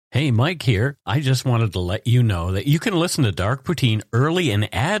Hey, Mike here. I just wanted to let you know that you can listen to Dark Poutine early and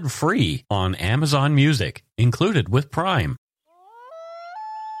ad-free on Amazon Music, included with Prime.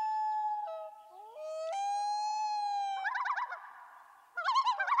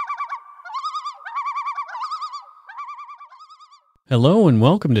 Hello and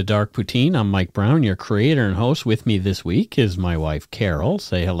welcome to Dark Poutine. I'm Mike Brown, your creator and host. With me this week is my wife, Carol.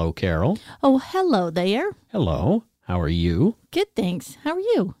 Say hello, Carol. Oh, hello there. Hello. How are you? Good, thanks. How are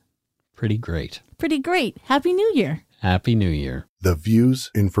you? Pretty great. Pretty great. Happy New Year. Happy New Year. The views,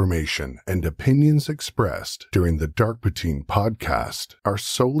 information, and opinions expressed during the Dark Poutine podcast are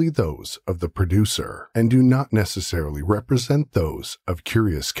solely those of the producer and do not necessarily represent those of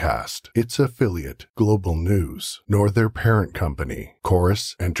Curious Cast, its affiliate, Global News, nor their parent company,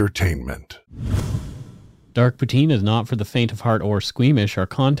 Chorus Entertainment. Dark Poutine is not for the faint of heart or squeamish. Our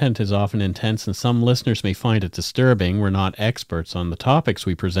content is often intense and some listeners may find it disturbing. We're not experts on the topics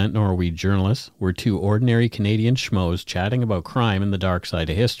we present, nor are we journalists. We're two ordinary Canadian schmoes chatting about crime and the dark side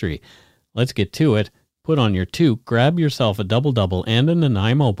of history. Let's get to it. Put on your toque, grab yourself a double-double and a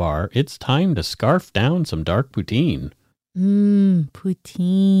Nanaimo bar. It's time to scarf down some Dark Poutine.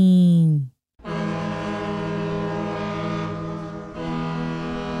 Poutine.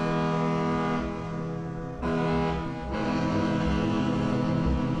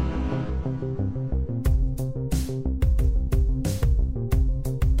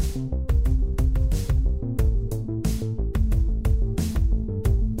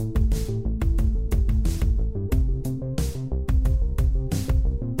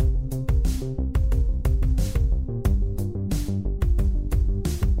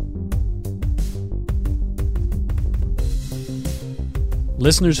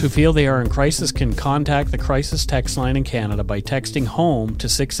 Listeners who feel they are in crisis can contact the crisis text line in Canada by texting HOME to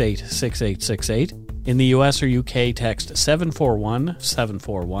 686868. In the US or UK, text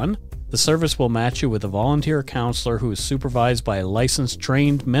 741-741. The service will match you with a volunteer counselor who is supervised by a licensed,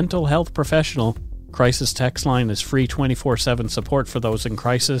 trained mental health professional. Crisis text line is free 24/7 support for those in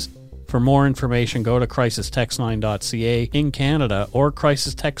crisis. For more information, go to crisistextline.ca in Canada or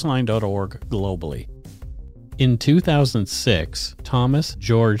crisistextline.org globally. In 2006, Thomas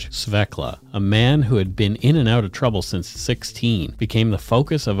George Svekla, a man who had been in and out of trouble since 16, became the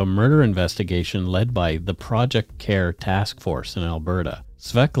focus of a murder investigation led by the Project Care Task Force in Alberta.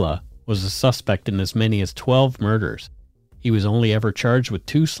 Svekla was a suspect in as many as 12 murders. He was only ever charged with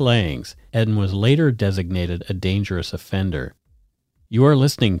 2 slayings and was later designated a dangerous offender. You are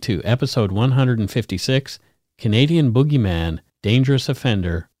listening to episode 156, Canadian Boogeyman, Dangerous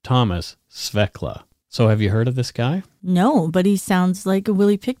Offender, Thomas Svekla. So have you heard of this guy? No, but he sounds like a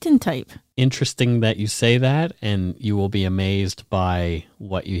Willie Picton type. Interesting that you say that, and you will be amazed by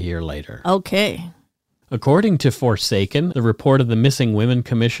what you hear later. Okay. According to Forsaken, the report of the Missing Women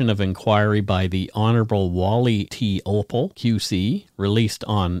Commission of Inquiry by the Honorable Wally T. Opal, QC, released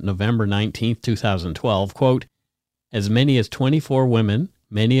on November 19, 2012, quote, as many as 24 women,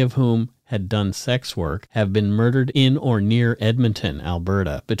 many of whom had done sex work, have been murdered in or near Edmonton,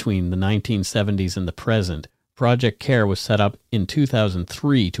 Alberta, between the 1970s and the present. Project Care was set up in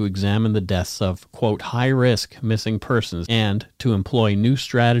 2003 to examine the deaths of, quote, high-risk missing persons and to employ new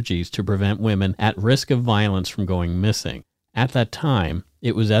strategies to prevent women at risk of violence from going missing. At that time,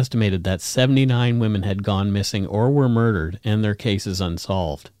 it was estimated that 79 women had gone missing or were murdered and their cases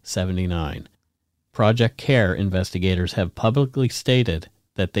unsolved. 79. Project Care investigators have publicly stated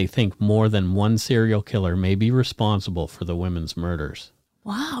that they think more than one serial killer may be responsible for the women's murders.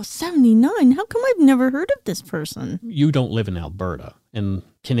 Wow, 79. How come I've never heard of this person? You don't live in Alberta. And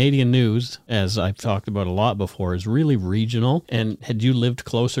Canadian news, as I've talked about a lot before, is really regional. And had you lived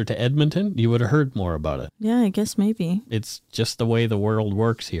closer to Edmonton, you would have heard more about it. Yeah, I guess maybe. It's just the way the world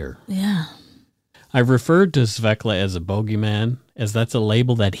works here. Yeah. I've referred to Svekla as a bogeyman, as that's a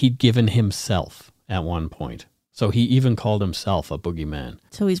label that he'd given himself at one point. So he even called himself a boogeyman.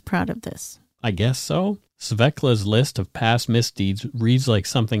 So he's proud of this. I guess so. Svekla's list of past misdeeds reads like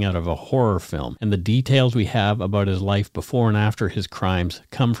something out of a horror film, and the details we have about his life before and after his crimes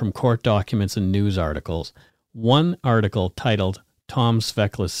come from court documents and news articles. One article titled Tom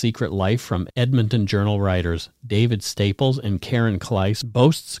Svekla's Secret Life from Edmonton Journal writers David Staples and Karen Kleiss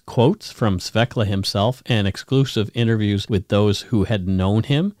boasts quotes from Svekla himself and exclusive interviews with those who had known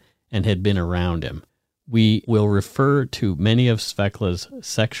him and had been around him. We will refer to many of Svekla's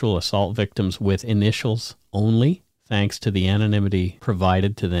sexual assault victims with initials only, thanks to the anonymity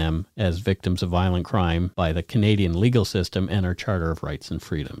provided to them as victims of violent crime by the Canadian legal system and our Charter of Rights and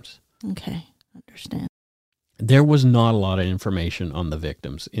Freedoms. Okay, understand. There was not a lot of information on the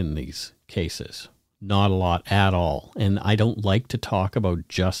victims in these cases. not a lot at all. And I don't like to talk about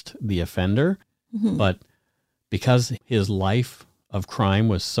just the offender, but because his life of crime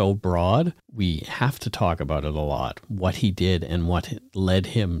was so broad, we have to talk about it a lot, what he did and what led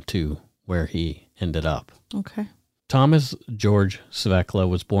him to where he ended up. Okay. Thomas George Svekla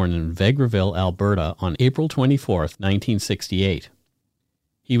was born in Vegreville, Alberta on April 24th, 1968.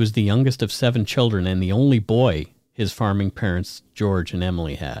 He was the youngest of 7 children and the only boy his farming parents, George and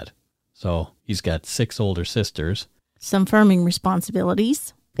Emily, had. So he's got 6 older sisters. Some farming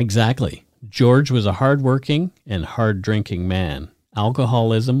responsibilities. Exactly. George was a hard-working and hard-drinking man.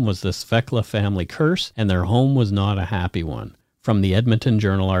 Alcoholism was the Svekla family curse, and their home was not a happy one. From the Edmonton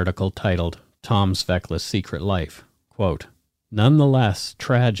Journal article titled Tom Svekla's Secret Life, quote, "Nonetheless,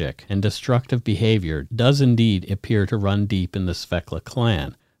 tragic and destructive behavior does indeed appear to run deep in the Svekla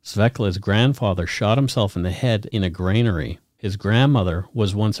clan. Svekla's grandfather shot himself in the head in a granary. His grandmother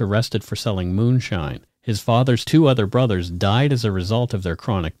was once arrested for selling moonshine. His father's 2 other brothers died as a result of their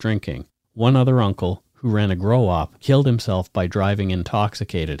chronic drinking. One other uncle, who ran a grow-op, killed himself by driving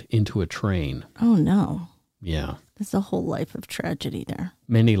intoxicated into a train." Oh, no. Yeah. There's a whole life of tragedy there.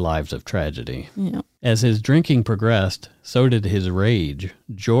 Many lives of tragedy. Yeah. As his drinking progressed, so did his rage.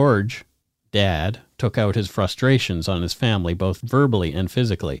 George, Dad, took out his frustrations on his family, both verbally and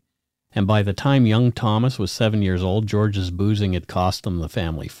physically. And by the time young Thomas was 7 years old, George's boozing had cost them the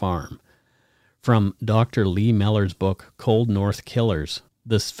family farm. From Dr. Lee Meller's book, Cold North Killers,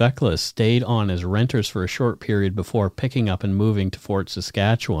 the Sveklas stayed on as renters for a short period before picking up and moving to Fort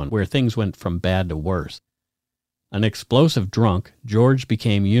Saskatchewan, where things went from bad to worse. An explosive drunk, George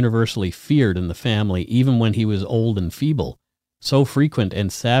became universally feared in the family even when he was old and feeble. So frequent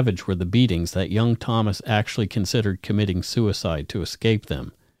and savage were the beatings that young Thomas actually considered committing suicide to escape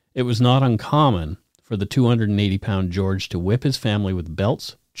them. It was not uncommon for the 280-pound George to whip his family with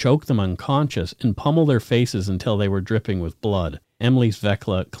belts, choke them unconscious, and pummel their faces until they were dripping with blood. Emily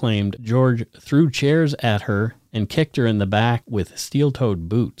Svekla claimed George threw chairs at her and kicked her in the back with steel-toed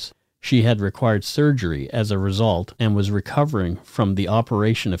boots. She had required surgery as a result and was recovering from the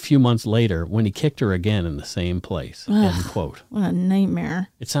operation a few months later when he kicked her again in the same place. End quote. What a nightmare.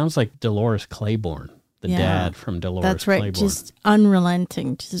 It sounds like Dolores Claiborne, the dad from Dolores That's right. Claiborne. Just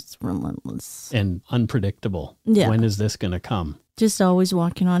unrelenting, just relentless. And unpredictable. Yeah. When is this going to come? Just always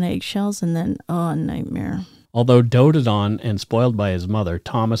walking on eggshells and then, a nightmare. Although doted on and spoiled by his mother,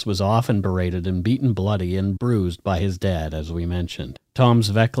 Thomas was often berated and beaten bloody and bruised by his dad, as we mentioned. Tom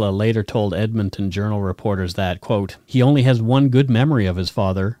Svekla later told Edmonton Journal reporters that, quote, "He only has one good memory of his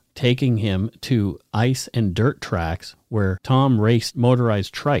father, taking him to ice and dirt tracks where Tom raced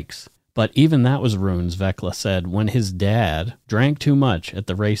motorized trikes. But even that was ruined," Svekla said, when his dad drank too much at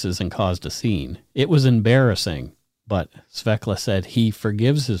the races and caused a scene. "It was embarrassing." But Svekla said he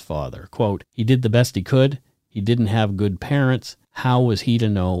forgives his father. Quote, "He did the best he could. He didn't have good parents. How was he to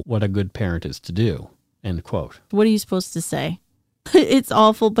know what a good parent is to do?" End quote. What are you supposed to say? It's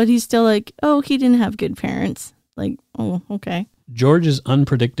awful, but he's still like, oh, he didn't have good parents. Like, oh, okay. George's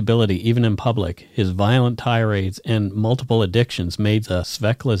unpredictability, even in public, his violent tirades, and multiple addictions made the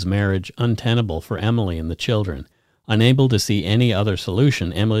Svekla's marriage untenable for Emily and the children. Unable to see any other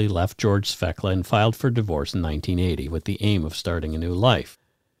solution, Emily left George Svekla and filed for divorce in 1980 with the aim of starting a new life.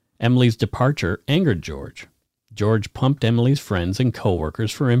 Emily's departure angered George. George pumped Emily's friends and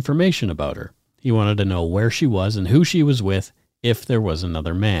co-workers for information about her. He wanted to know where she was and who she was with if there was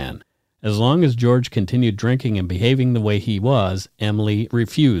another man. As long as George continued drinking and behaving the way he was, Emily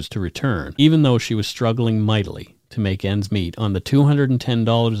refused to return, even though she was struggling mightily to make ends meet on the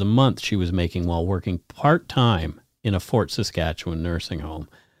 $210 a month she was making while working part-time in a Fort Saskatchewan nursing home.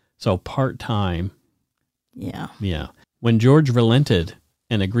 So part-time. Yeah. Yeah. When George relented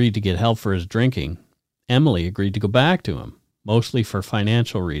and agreed to get help for his drinking, Emily agreed to go back to him, mostly for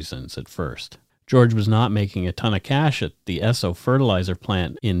financial reasons at first. George was not making a ton of cash at the Esso fertilizer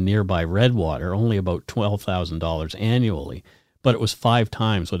plant in nearby Redwater, only about $12,000 annually, but it was 5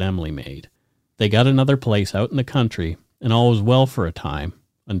 times what Emily made. They got another place out in the country, and all was well for a time,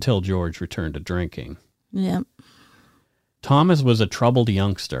 until George returned to drinking. Yep. Thomas was a troubled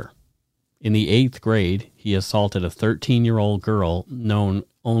youngster. In the 8th grade, he assaulted a 13-year-old girl known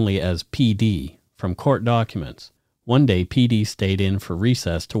only as PD from court documents. One day, PD stayed in for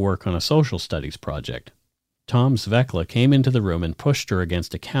recess to work on a social studies project. Tom Svekla came into the room and pushed her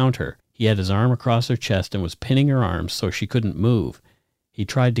against a counter. He had his arm across her chest and was pinning her arms so she couldn't move. He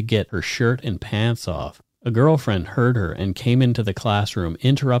tried to get her shirt and pants off. A girlfriend heard her and came into the classroom,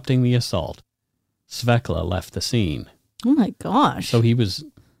 interrupting the assault. Svekla left the scene. Oh my gosh. So he was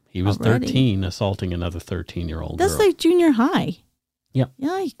Already? 13, assaulting another 13-year-old girl. That's like junior high. Yep.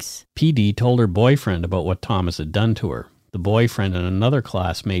 Yikes. PD told her boyfriend about what Thomas had done to her. The boyfriend and another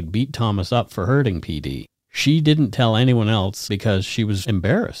classmate beat Thomas up for hurting PD. She didn't tell anyone else because she was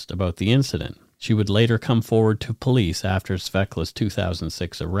embarrassed about the incident. She would later come forward to police after Svekla's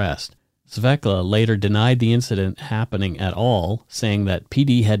 2006 arrest. Svekla later denied the incident happening at all, saying that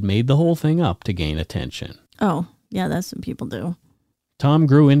PD had made the whole thing up to gain attention. Oh, yeah, that's what people do. Tom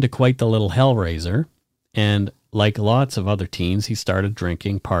grew into quite the little hellraiser, and like lots of other teens, he started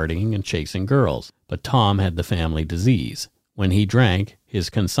drinking, partying, and chasing girls. But Tom had the family disease. When he drank, his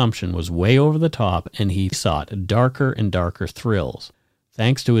consumption was way over the top, and he sought darker and darker thrills.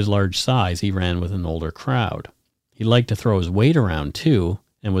 Thanks to his large size, he ran with an older crowd. He liked to throw his weight around, too,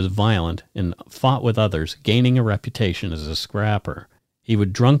 and was violent and fought with others, gaining a reputation as a scrapper. He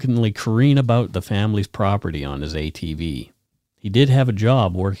would drunkenly careen about the family's property on his ATV. He did have a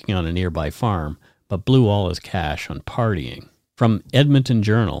job working on a nearby farm, but blew all his cash on partying. From Edmonton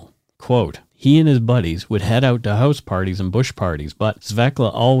Journal, quote, he and his buddies would head out to house parties and bush parties, but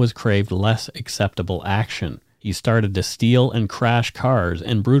Svekla always craved less acceptable action. He started to steal and crash cars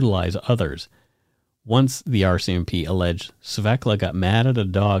and brutalize others. Once, the RCMP alleged, Svekla got mad at a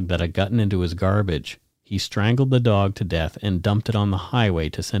dog that had gotten into his garbage. He strangled the dog to death and dumped it on the highway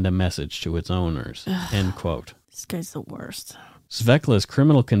to send a message to its owners. End quote. This guy's the worst. Svekla's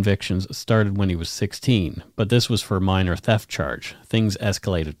criminal convictions started when he was 16, but this was for a minor theft charge. Things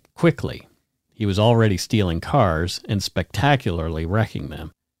escalated quickly. He was already stealing cars and spectacularly wrecking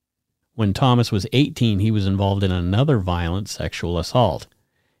them. When Thomas was 18, he was involved in another violent sexual assault.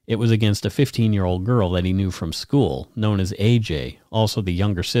 It was against a 15-year-old girl that he knew from school, known as AJ, also the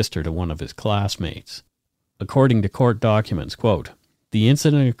younger sister to one of his classmates. According to court documents, quote, the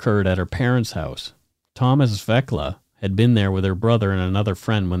incident occurred at her parents' house. Thomas Svekla had been there with her brother and another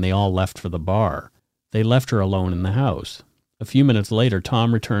friend when they all left for the bar. They left her alone in the house. A few minutes later,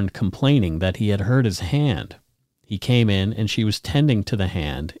 Tom returned complaining that he had hurt his hand. He came in and she was tending to the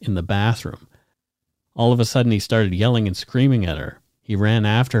hand in the bathroom. All of a sudden, he started yelling and screaming at her. He ran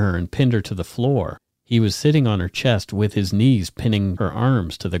after her and pinned her to the floor. He was sitting on her chest with his knees pinning her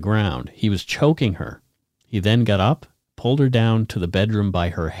arms to the ground. He was choking her. He then got up, pulled her down to the bedroom by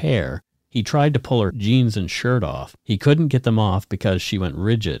her hair. He tried to pull her jeans and shirt off. He couldn't get them off because she went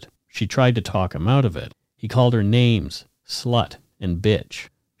rigid. She tried to talk him out of it. He called her names, slut, and bitch.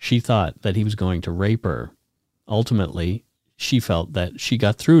 She thought that he was going to rape her. Ultimately, she felt that she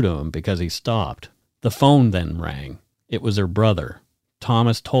got through to him because he stopped. The phone then rang. It was her brother.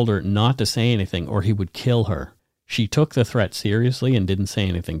 Thomas told her not to say anything or he would kill her. She took the threat seriously and didn't say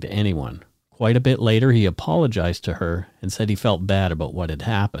anything to anyone. Quite a bit later, he apologized to her and said he felt bad about what had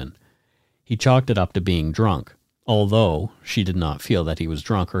happened. He chalked it up to being drunk, although she did not feel that he was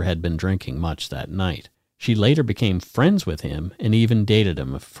drunk or had been drinking much that night. She later became friends with him and even dated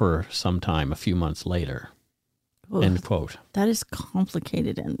him for some time a few months later. Ugh, End quote. That is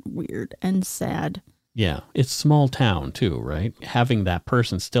complicated and weird and sad. Yeah, it's small town too, right? Having that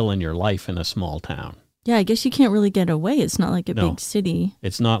person still in your life in a small town. Yeah, I guess you can't really get away. It's not like a No. big city.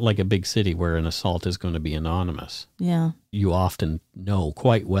 It's not like a big city where an assault is going to be anonymous. Yeah. You often know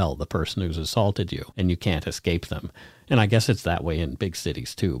quite well the person who's assaulted you, and you can't escape them. And I guess it's that way in big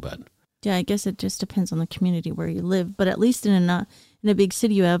cities too, but... Yeah, I guess it just depends on the community where you live. But at least in a big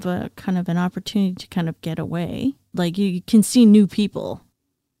city, you have a kind of an opportunity to kind of get away. Like you can see new people.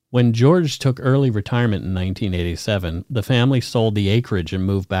 When George took early retirement in 1987, the family sold the acreage and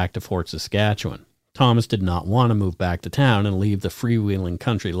moved back to Fort Saskatchewan. Thomas did not want to move back to town and leave the freewheeling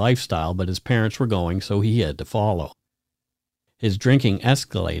country lifestyle, but his parents were going, so he had to follow. His drinking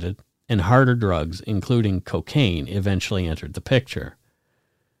escalated, and harder drugs, including cocaine, eventually entered the picture.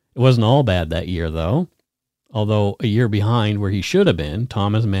 It wasn't all bad that year, though. Although a year behind where he should have been,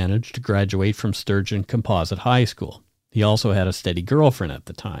 Thomas managed to graduate from Sturgeon Composite High School. He also had a steady girlfriend at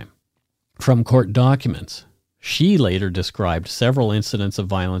the time. From court documents, she later described several incidents of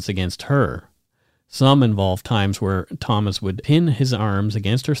violence against her. Some involved times where Thomas would pin his arms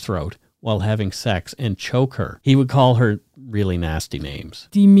against her throat while having sex and choke her. He would call her really nasty names.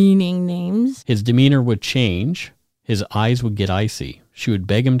 Demeaning names. His demeanor would change. His eyes would get icy. She would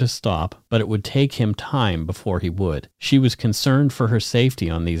beg him to stop, but it would take him time before he would. She was concerned for her safety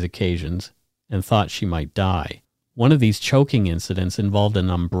on these occasions and thought she might die. One of these choking incidents involved an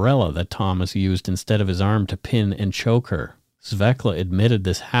umbrella that Thomas used instead of his arm to pin and choke her. Svekla admitted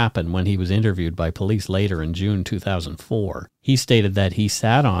this happened when he was interviewed by police later in June 2004. He stated that he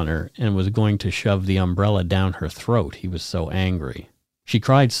sat on her and was going to shove the umbrella down her throat. He was so angry. She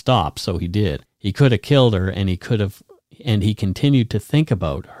cried stop, so he did. He could have killed her, and he continued to think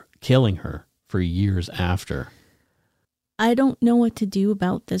about killing her for years after. I don't know what to do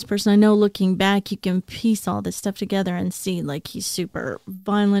about this person. I know looking back, you can piece all this stuff together and see like he's super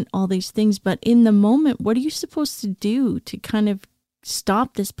violent, all these things. But in the moment, what are you supposed to do to kind of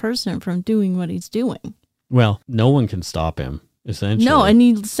stop this person from doing what he's doing? Well, no one can stop him, essentially. No, and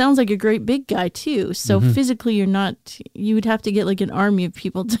he sounds like a great big guy too. So physically, you would have to get like an army of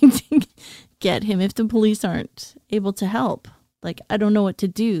people to get him if the police aren't able to help. Like, I don't know what to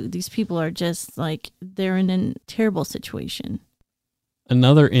do. These people are just like, they're in a terrible situation.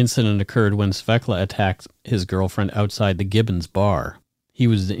 Another incident occurred when Svetla attacked his girlfriend outside the Gibbons bar. He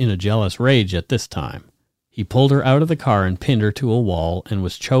was in a jealous rage at this time. He pulled her out of the car and pinned her to a wall and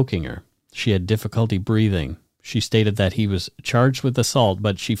was choking her. She had difficulty breathing. She stated that he was charged with assault,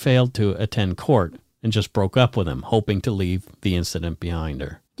 but she failed to attend court and just broke up with him, hoping to leave the incident behind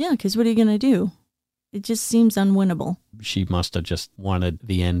her. Yeah, because what are you going to do? It just seems unwinnable. She must have just wanted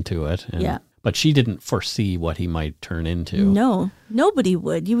the end to it. Yeah. But she didn't foresee what he might turn into. No, nobody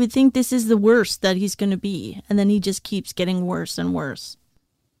would. You would think this is the worst that he's going to be. And then he just keeps getting worse and worse.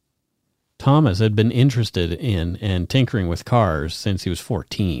 Thomas had been interested in and tinkering with cars since he was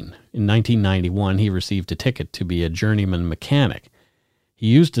 14. In 1991, he received a ticket to be a journeyman mechanic. He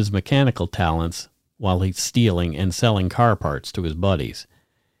used his mechanical talents while he's stealing and selling car parts to his buddies.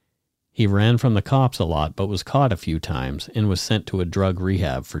 He ran from the cops a lot, but was caught a few times and was sent to a drug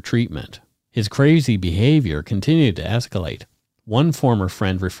rehab for treatment. His crazy behavior continued to escalate. One former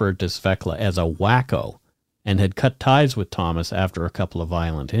friend referred to Svetla as a wacko and had cut ties with Thomas after a couple of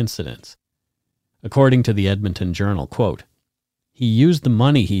violent incidents. According to the Edmonton Journal, quote, he used the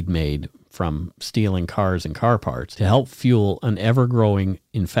money he'd made from stealing cars and car parts to help fuel an ever-growing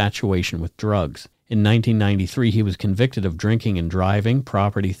infatuation with drugs. In 1993, he was convicted of drinking and driving,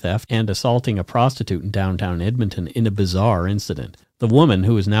 property theft, and assaulting a prostitute in downtown Edmonton in a bizarre incident. The woman,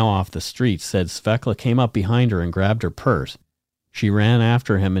 who is now off the streets, said Svetla came up behind her and grabbed her purse. She ran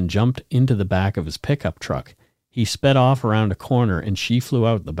after him and jumped into the back of his pickup truck. He sped off around a corner and she flew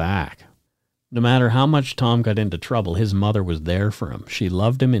out the back. No matter how much Tom got into trouble, his mother was there for him. She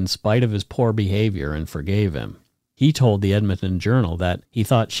loved him in spite of his poor behavior and forgave him. He told the Edmonton Journal that he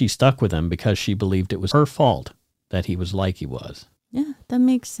thought she stuck with him because she believed it was her fault that he was like he was. Yeah, that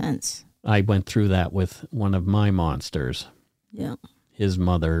makes sense. I went through that with one of my monsters. Yeah. His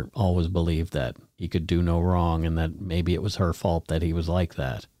mother always believed that he could do no wrong and that maybe it was her fault that he was like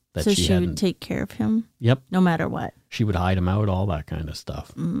that. That so she would take care of him? Yep. No matter what? She would hide him out, all that kind of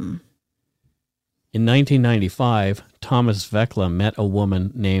stuff. In 1995, Thomas Svetla met a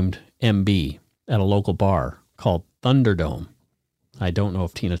woman named MB at a local bar called Thunderdome. I don't know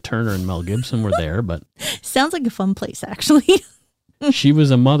if Tina Turner and Mel Gibson were there, but... Sounds like a fun place, actually. She was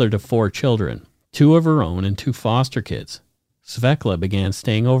a mother to 4 children, 2 of her own and 2 foster kids. Svetla began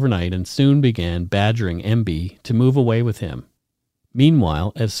staying overnight and soon began badgering MB to move away with him.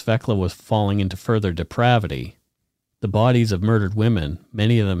 Meanwhile, as Svetla was falling into further depravity, the bodies of murdered women,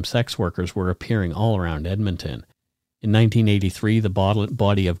 many of them sex workers, were appearing all around Edmonton. In 1983, the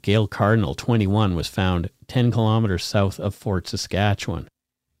body of Gail Cardinal, 21, was found 10 kilometers south of Fort Saskatchewan.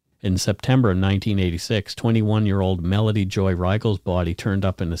 In September of 1986, 21-year-old Melody Joy Reigel's body turned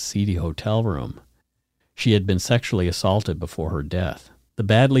up in a seedy hotel room. She had been sexually assaulted before her death. The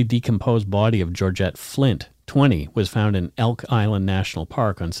badly decomposed body of Georgette Flint, 20, was found in Elk Island National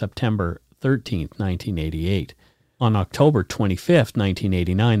Park on September 13, 1988. On October 25,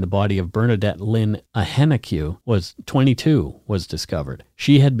 1989, the body of Bernadette Lynn Ahenakew, 22, was discovered.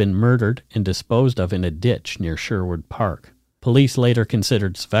 She had been murdered and disposed of in a ditch near Sherwood Park. Police later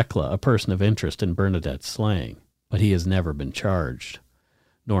considered Svetla a person of interest in Bernadette's slaying, but he has never been charged,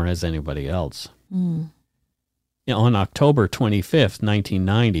 nor has anybody else. On October 25,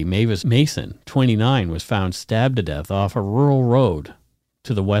 1990, Mavis Mason, 29, was found stabbed to death off a rural road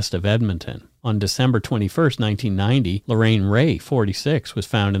to the west of Edmonton. On December 21, 1990, Lorraine Ray, 46, was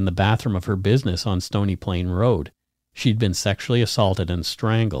found in the bathroom of her business on Stony Plain Road. She'd been sexually assaulted and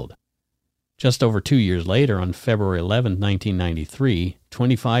strangled. Just over 2 years later, on February 11, 1993,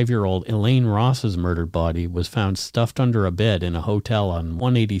 25-year-old Elaine Ross's murdered body was found stuffed under a bed in a hotel on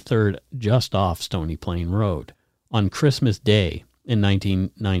 183rd, just off Stony Plain Road. On Christmas Day in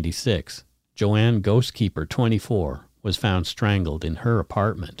 1996, Joanne Ghostkeeper, 24, was found strangled in her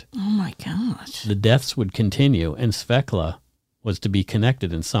apartment. Oh my gosh. The deaths would continue, and Svetla was to be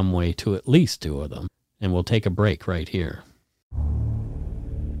connected in some way to at least 2 of them. And we'll take a break right here.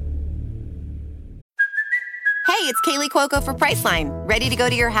 Hey, it's Kaylee Cuoco for Priceline. Ready to go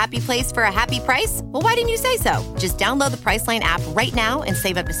to your happy place for a happy price? Well, why didn't you say so? Just download the Priceline app right now and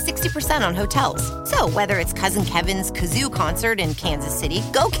save up to 60% on hotels. So whether it's Cousin Kevin's Kazoo Concert in Kansas City,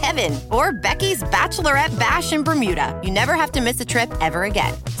 go Kevin, or Becky's Bachelorette Bash in Bermuda, you never have to miss a trip ever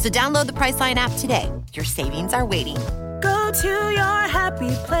again. So download the Priceline app today. Your savings are waiting. Go to your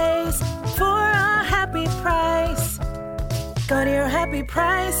happy place for a happy price. Go to your happy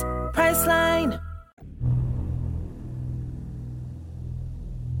price, Priceline.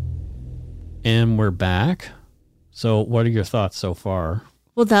 And we're back. So what are your thoughts so far?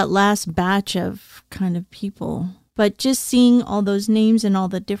 Well, that last batch of kind of people, but just seeing all those names and all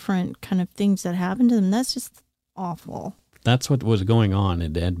the different kind of things that happened to them, that's just awful. That's what was going on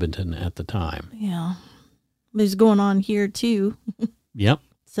in Edmonton at the time. Yeah. It's going on here too. Yep.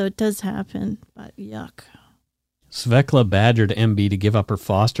 So it does happen, but yuck. Svekla badgered MB to give up her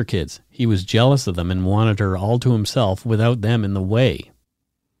foster kids. He was jealous of them and wanted her all to himself without them in the way.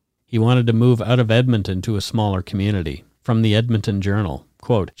 He wanted to move out of Edmonton to a smaller community. From the Edmonton Journal,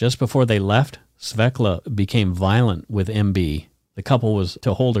 quote, just before they left, Svekla became violent with MB. The couple was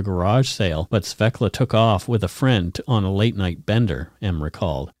to hold a garage sale, but Svekla took off with a friend on a late-night bender, M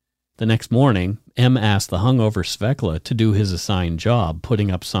recalled. The next morning, M asked the hungover Svekla to do his assigned job, putting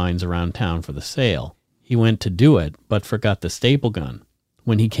up signs around town for the sale. He went to do it, but forgot the staple gun.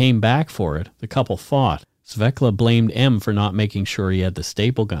 When he came back for it, the couple fought. Svekla blamed M for not making sure he had the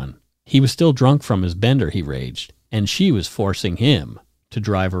staple gun. He was still drunk from his bender, he raged, and she was forcing him to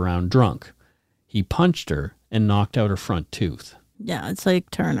drive around drunk. He punched her and knocked out her front tooth. Yeah, it's like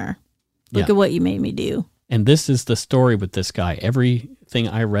Turner. Look at what you made me do. And this is the story with this guy. Everything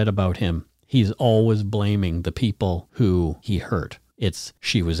I read about him, he's always blaming the people who he hurt. It's,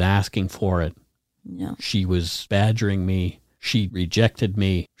 she was asking for it. Yeah. She was badgering me. She rejected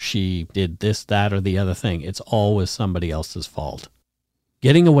me. She did this, that, or the other thing. It's always somebody else's fault.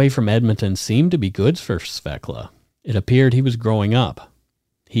 Getting away from Edmonton seemed to be good for Svekla. It appeared he was growing up.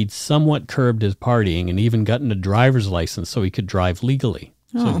 He'd somewhat curbed his partying and even gotten a driver's license so he could drive legally.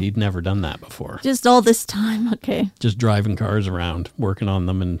 So he'd never done that before. Just all this time, okay. Just driving cars around, working on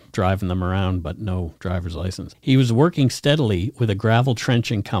them and driving them around, but no driver's license. He was working steadily with a gravel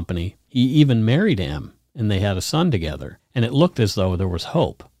trenching company. He even married M, and they had a son together, and it looked as though there was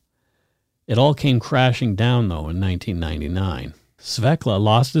hope. It all came crashing down, though, in 1999. Svekla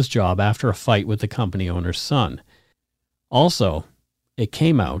lost his job after a fight with the company owner's son. Also, it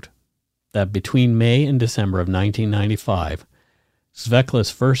came out that between May and December of 1995,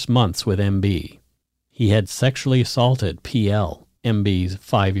 Svekla's first months with MB, he had sexually assaulted PL, MB's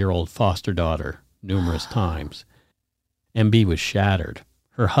 5-year-old foster daughter, numerous times. MB was shattered.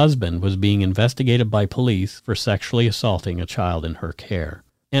 Her husband was being investigated by police for sexually assaulting a child in her care.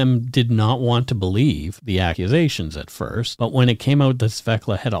 M did not want to believe the accusations at first, but when it came out that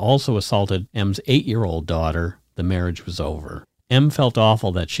Svekla had also assaulted M's 8-year-old daughter, the marriage was over. M felt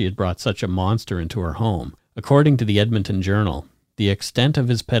awful that she had brought such a monster into her home. According to the Edmonton Journal, the extent of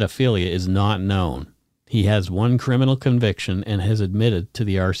his pedophilia is not known. He has one criminal conviction and has admitted to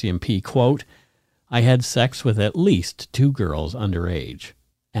the RCMP, quote, I had sex with at least 2 girls underage.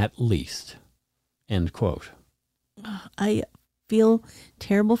 At least. End quote. I feel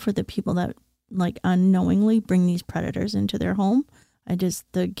terrible for the people that like unknowingly bring these predators into their home.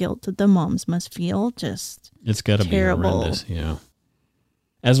 The guilt that the moms must feel, just it's got to be terrible. Horrendous, yeah.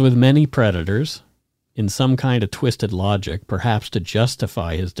 As with many predators, in some kind of twisted logic, perhaps to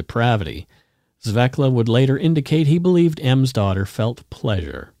justify his depravity, Svekla would later indicate he believed M's daughter felt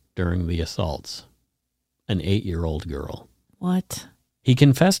pleasure during the assaults. An 8-year-old girl. What? He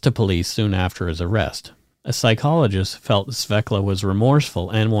confessed to police soon after his arrest. A psychologist felt Svekla was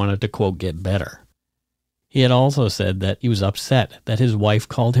remorseful and wanted to, quote, get better. He had also said that he was upset that his wife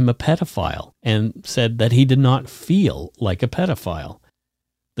called him a pedophile and said that he did not feel like a pedophile.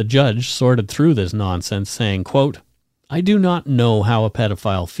 The judge sorted through this nonsense, saying, quote, I do not know how a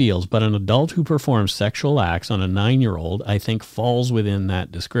pedophile feels, but an adult who performs sexual acts on a 9-year-old, I think, falls within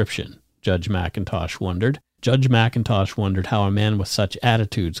that description, Judge McIntosh wondered. Judge McIntosh wondered how a man with such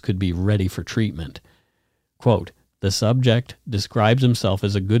attitudes could be ready for treatment. Quote, the subject describes himself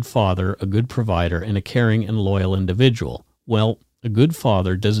as a good father, a good provider, and a caring and loyal individual. Well, a good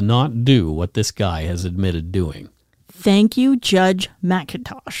father does not do what this guy has admitted doing. Thank you, Judge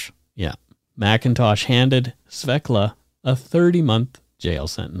McIntosh. Yeah. McIntosh handed Svekla a 30-month jail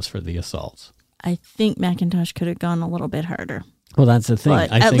sentence for the assaults. I think McIntosh could have gone a little bit harder. Well, that's the thing.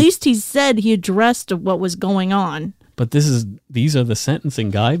 But at least he said he addressed what was going on. But these are the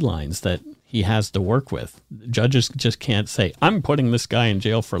sentencing guidelines that he has to work with. Judges just can't say, I'm putting this guy in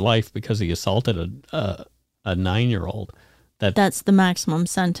jail for life because he assaulted a a 9-year-old. That's the maximum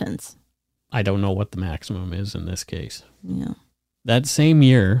sentence. I don't know what the maximum is in this case. Yeah. That same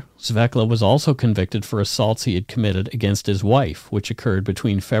year, Svekla was also convicted for assaults he had committed against his wife, which occurred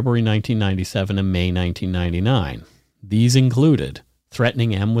between February 1997 and May 1999. These included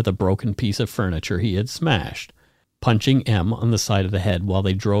threatening M with a broken piece of furniture he had smashed, punching M on the side of the head while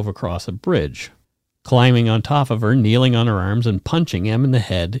they drove across a bridge, climbing on top of her, kneeling on her arms, and punching M in the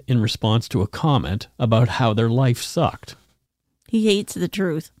head in response to a comment about how their life sucked. He hates the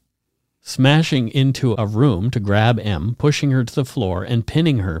truth. Smashing into a room to grab M, pushing her to the floor, and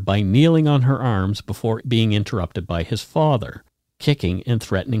pinning her by kneeling on her arms before being interrupted by his father, kicking and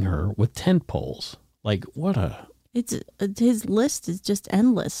threatening her with tent poles. Like, what a... His list is just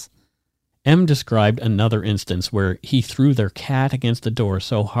endless. M described another instance where he threw their cat against the door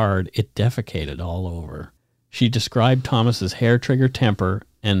so hard it defecated all over. She described Thomas's hair-trigger temper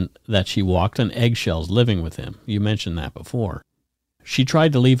and that she walked on eggshells living with him. You mentioned that before. She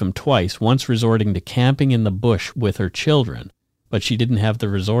tried to leave him twice, once resorting to camping in the bush with her children, but she didn't have the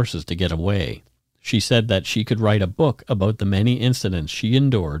resources to get away. She said that she could write a book about the many incidents she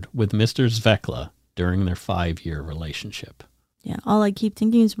endured with Mr. Svekla during their 5-year relationship. Yeah, all I keep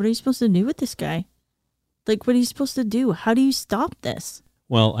thinking is, what are you supposed to do with this guy? Like, what are you supposed to do? How do you stop this?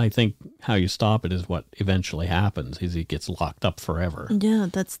 Well, I think how you stop it is what eventually happens, is he gets locked up forever. Yeah,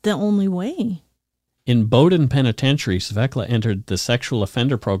 that's the only way. In Bowdoin Penitentiary, Svekla entered the sexual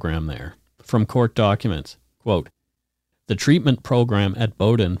offender program there. From court documents, quote, "The treatment program at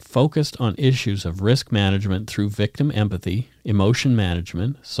Bowdoin focused on issues of risk management through victim empathy, emotion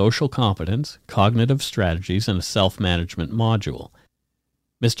management, social competence, cognitive strategies, and a self-management module."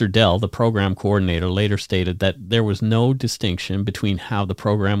 Mr. Dell, the program coordinator, later stated that there was no distinction between how the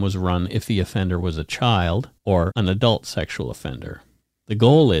program was run if the offender was a child or an adult sexual offender. The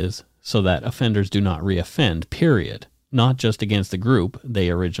goal is so that offenders do not reoffend, period, not just against the group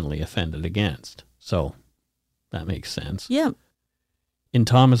they originally offended against. So that makes sense. Yeah. In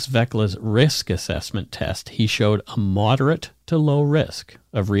Thomas Svekla's risk assessment test, he showed a moderate to low risk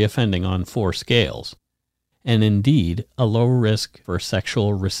of reoffending on 4 scales, and indeed a low risk for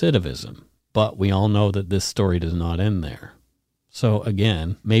sexual recidivism. But we all know that this story does not end there. So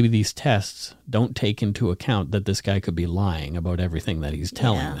again, maybe these tests don't take into account that this guy could be lying about everything that he's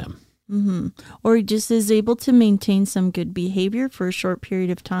telling them. Mm-hmm. Or he just is able to maintain some good behavior for a short period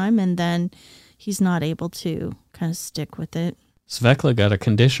of time, and then he's not able to kind of stick with it. Svekla got a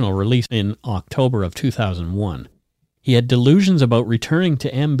conditional release in October of 2001. He had delusions about returning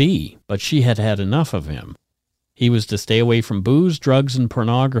to MB, but she had had enough of him. He was to stay away from booze, drugs, and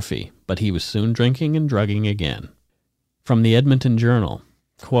pornography, but he was soon drinking and drugging again. From the Edmonton Journal,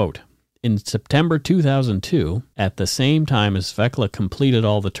 quote, "In September 2002, at the same time as Svekla completed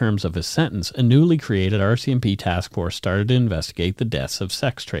all the terms of his sentence, a newly created RCMP task force started to investigate the deaths of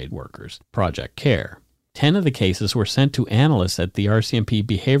sex trade workers, Project CARE. 10 of the cases were sent to analysts at the RCMP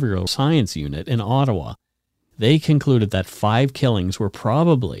Behavioral Science Unit in Ottawa. They concluded that 5 killings were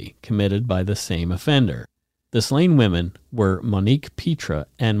probably committed by the same offender. The slain women were Monique Petra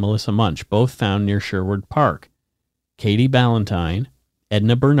and Melissa Munch, both found near Sherwood Park. Katie Ballantyne,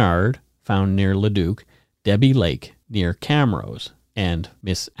 Edna Bernard, found near Leduc, Debbie Lake, near Camrose, and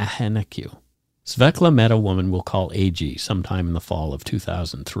Miss Ahenakew. Svekla met a woman we'll call AG sometime in the fall of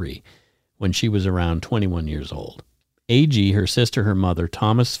 2003, when she was around 21 years old. AG, her sister, her mother,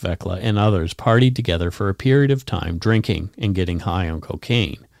 Thomas Svekla, and others partied together for a period of time, drinking and getting high on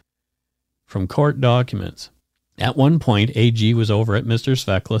cocaine. From court documents, at one point, AG was over at Mr.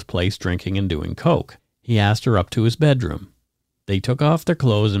 Svekla's place drinking and doing coke. He asked her up to his bedroom. They took off their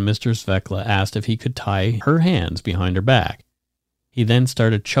clothes and Mr. Svekla asked if he could tie her hands behind her back. He then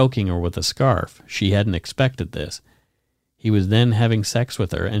started choking her with a scarf. She hadn't expected this. He was then having sex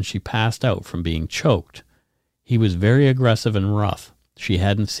with her and she passed out from being choked. He was very aggressive and rough. She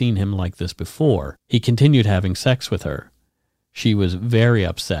hadn't seen him like this before. He continued having sex with her. She was very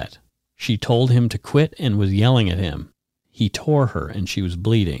upset. She told him to quit and was yelling at him. He tore her and she was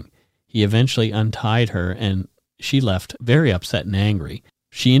bleeding. He eventually untied her and she left very upset and angry.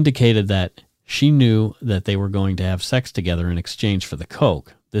 She indicated that she knew that they were going to have sex together in exchange for the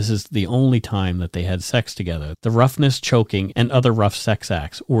coke. This is the only time that they had sex together. The roughness, choking, and other rough sex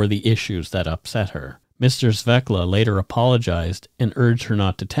acts were the issues that upset her. Mr. Svekla later apologized and urged her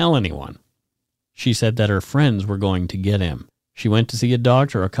not to tell anyone. She said that her friends were going to get him. She went to see a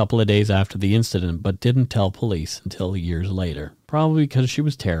doctor a couple of days after the incident, but didn't tell police until years later, probably because she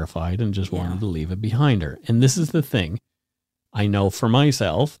was terrified and just wanted to leave it behind her. And this is the thing. I know for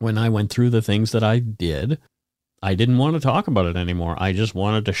myself, when I went through the things that I did, I didn't want to talk about it anymore. I just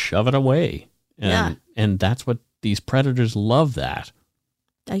wanted to shove it away. And that's what these predators love that.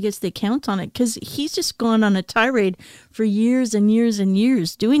 I guess they count on it because he's just gone on a tirade for years and years and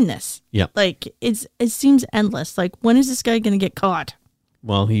years doing this. Yeah. Like, it seems endless. Like, when is this guy going to get caught?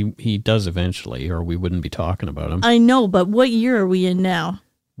 Well, he does eventually, or we wouldn't be talking about him. I know, but what year are we in now?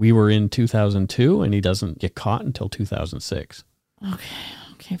 We were in 2002, and he doesn't get caught until 2006.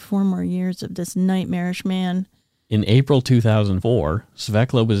 Okay, 4 more years of this nightmarish man. In April 2004,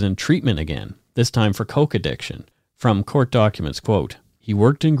 Svetla was in treatment again, this time for coke addiction. From court documents, quote, "He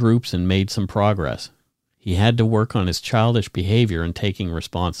worked in groups and made some progress. He had to work on his childish behavior and taking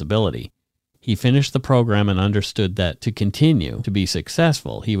responsibility. He finished the program and understood that to continue to be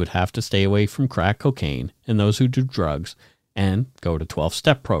successful, he would have to stay away from crack cocaine and those who do drugs and go to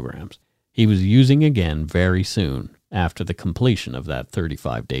 12-step programs. He was using again very soon after the completion of that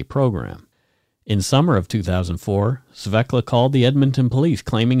 35-day program." In summer of 2004, Svetla called the Edmonton police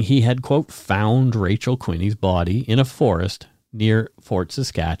claiming he had, quote, "found Rachel Quinney's body in a forest near Fort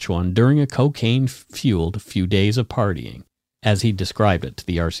Saskatchewan during a cocaine-fueled few days of partying, as he described it to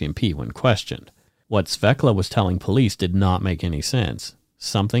the RCMP when questioned. What Svetla was telling police did not make any sense.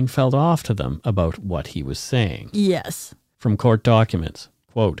 Something felt off to them about what he was saying. Yes. From court documents,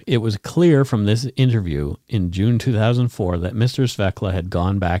 quote, "It was clear from this interview in June 2004 that Mr. Svetla had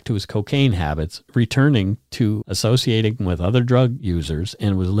gone back to his cocaine habits, returning to associating with other drug users,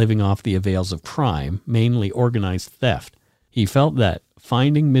 and was living off the avails of crime, mainly organized theft. He felt that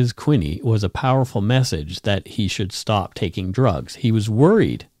finding Ms. Quinney was a powerful message that he should stop taking drugs. He was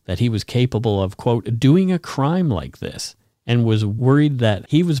worried that he was capable of, quote, doing a crime like this, and was worried that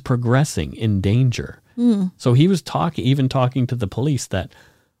he was progressing in danger." So he was even talking to the police that,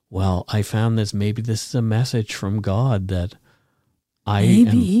 well, I found this, maybe this is a message from God that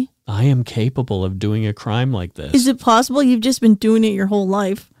I am capable of doing a crime like this. Is it possible you've just been doing it your whole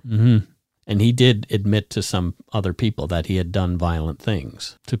life? Mm-hmm. And he did admit to some other people that he had done violent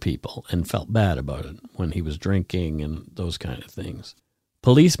things to people and felt bad about it when he was drinking and those kind of things.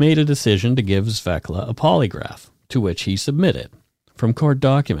 Police made a decision to give Svetla a polygraph, to which he submitted. From court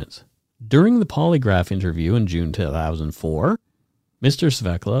documents, during the polygraph interview in June 2004, Mr.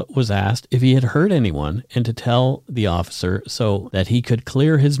 Svetla was asked if he had hurt anyone and to tell the officer so that he could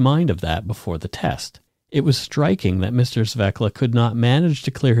clear his mind of that before the test. It was striking that Mr. Svetla could not manage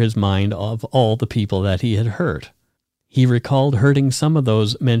to clear his mind of all the people that he had hurt. He recalled hurting some of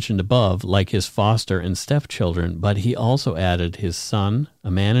those mentioned above, like his foster and stepchildren, but he also added his son, a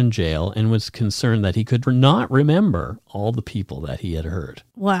man in jail, and was concerned that he could not remember all the people that he had hurt.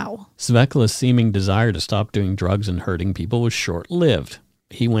 Wow. Svetla's seeming desire to stop doing drugs and hurting people was short-lived.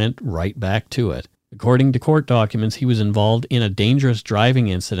 He went right back to it. According to court documents, he was involved in a dangerous driving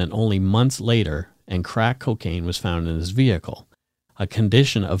incident only months later, and crack cocaine was found in his vehicle. A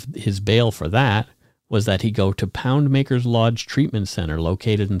condition of his bail for that was that he go to Poundmakers Lodge Treatment Center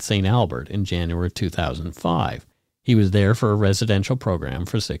located in St. Albert in January 2005. He was there for a residential program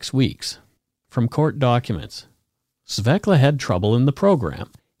for 6 weeks. From court documents, Svetla had trouble in the program.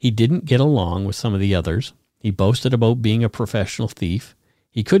 He didn't get along with some of the others. He boasted about being a professional thief.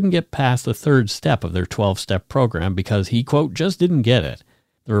 He couldn't get past the 3rd step of their 12-step program because he, quote, just didn't get it.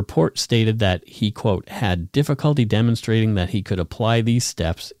 The report stated that he, quote, had difficulty demonstrating that he could apply these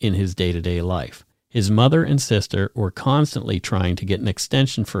steps in his day-to-day life. His mother and sister were constantly trying to get an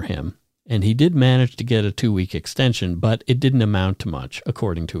extension for him, and he did manage to get a 2-week extension, but it didn't amount to much,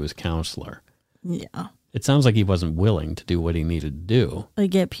 according to his counselor. Yeah. It sounds like he wasn't willing to do what he needed to do. I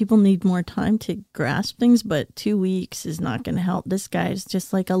get people need more time to grasp things, but 2 weeks is not going to help. This guy is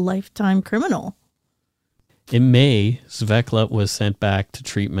just like a lifetime criminal. In May, Svetla was sent back to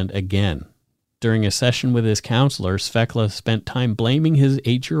treatment again. During a session with his counselor, Svetla spent time blaming his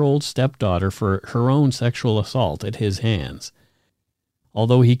 8-year-old stepdaughter for her own sexual assault at his hands.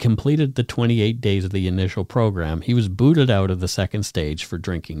 Although he completed the 28 days of the initial program, he was booted out of the 2nd stage for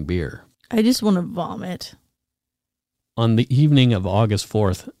drinking beer. I just want to vomit. On the evening of August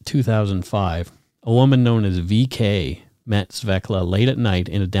 4th, 2005, a woman known as VK met Svetla late at night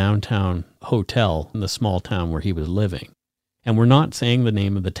in a downtown hotel in the small town where he was living. And we're not saying the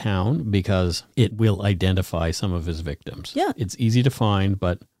name of the town because it will identify some of his victims. Yeah. It's easy to find,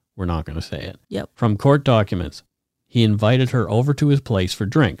 but we're not going to say it. Yep. From court documents, he invited her over to his place for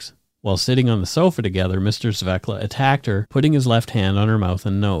drinks. While sitting on the sofa together, Mr. Svetla attacked her, putting his left hand on her mouth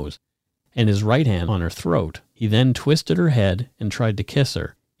and nose, and his right hand on her throat. He then twisted her head and tried to kiss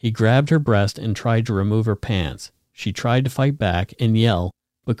her. He grabbed her breast and tried to remove her pants. She tried to fight back and yell,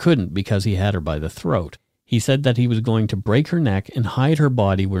 but couldn't because he had her by the throat. He said that he was going to break her neck and hide her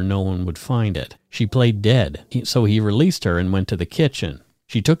body where no one would find it. She played dead, so he released her and went to the kitchen.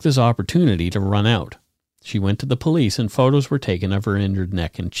 She took this opportunity to run out. She went to the police and photos were taken of her injured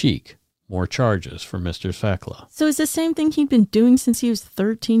neck and cheek. More charges for Mr. Svekla. So it's the same thing he'd been doing since he was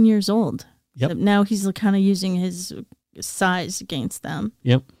 13 years old. Yep. Except now he's kind of using his size against them.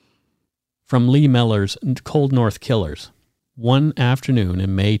 Yep. From Lee Meller's Cold North Killers. One afternoon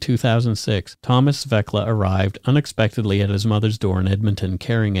in May 2006, Thomas Svekla arrived unexpectedly at his mother's door in Edmonton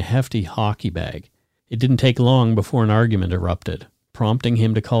carrying a hefty hockey bag. It didn't take long before an argument erupted, prompting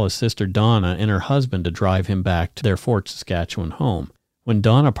him to call his sister Donna and her husband to drive him back to their Fort Saskatchewan home. When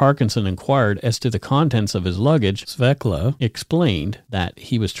Donna Parkinson inquired as to the contents of his luggage, Svekla explained that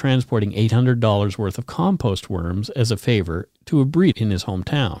he was transporting $800 worth of compost worms as a favor to a breed in his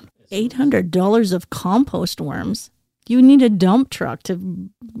hometown. $800 of compost worms? You need a dump truck to...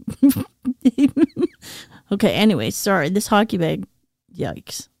 Okay, anyway, sorry. This hockey bag,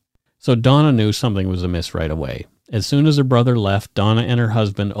 yikes. So Donna knew something was amiss right away. As soon as her brother left, Donna and her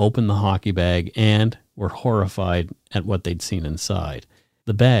husband opened the hockey bag and were horrified at what they'd seen inside.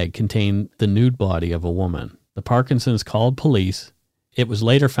 The bag contained the nude body of a woman. The Parkinsons called police. It was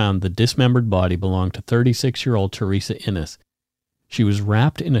later found the dismembered body belonged to 36-year-old Teresa Innes. She was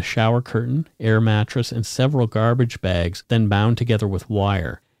wrapped in a shower curtain, air mattress, and several garbage bags, then bound together with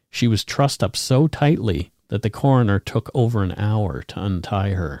wire. She was trussed up so tightly that the coroner took over an hour to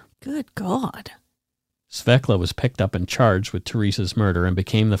untie her. Good God. Svekla was picked up and charged with Teresa's murder and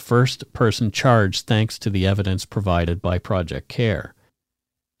became the first person charged thanks to the evidence provided by Project CARE.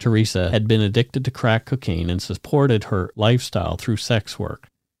 Teresa had been addicted to crack cocaine and supported her lifestyle through sex work.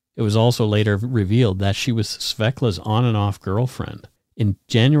 It was also later revealed that she was Svekla's on and off girlfriend. In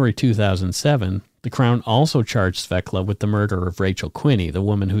January 2007, the Crown also charged Svekla with the murder of Rachel Quinney, the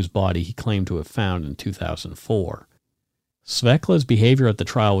woman whose body he claimed to have found in 2004. Svekla's behavior at the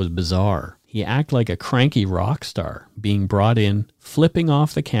trial was bizarre. He acted like a cranky rock star, being brought in, flipping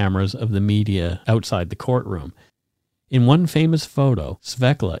off the cameras of the media outside the courtroom. In one famous photo,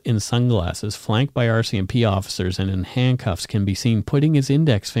 Svekla, in sunglasses, flanked by RCMP officers and in handcuffs, can be seen putting his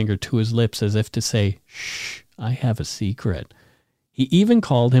index finger to his lips as if to say, "Shh, I have a secret." He even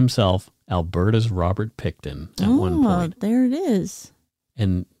called himself Alberta's Robert Pickton at one point. There it is.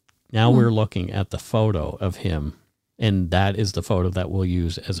 And now we're looking at the photo of him, and that is the photo that we'll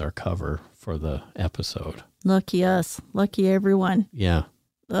use as our cover for the episode. Lucky us. Lucky everyone. Yeah.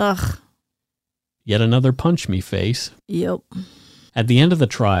 Ugh. Yet another punch me face. Yep. At the end of the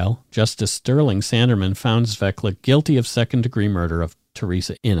trial, Justice Sterling Sanderman found Svekla guilty of second-degree murder of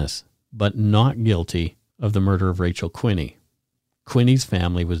Teresa Innes, but not guilty of the murder of Rachel Quinney. Quinney's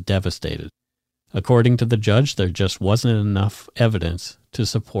family was devastated. According to the judge, there just wasn't enough evidence to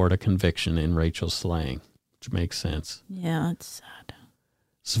support a conviction in Rachel's slaying, which makes sense. Yeah, it's sad.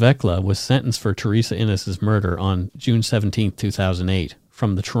 Svekla was sentenced for Teresa Innes' murder on June 17, 2008.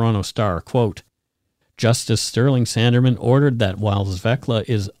 From the Toronto Star, quote, Justice Sterling Sanderman ordered that while Svekla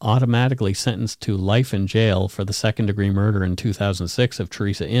is automatically sentenced to life in jail for the second-degree murder in 2006 of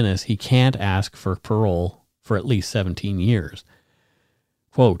Teresa Innes, he can't ask for parole for at least 17 years.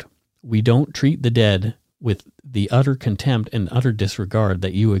 Quote, "We don't treat the dead with the utter contempt and utter disregard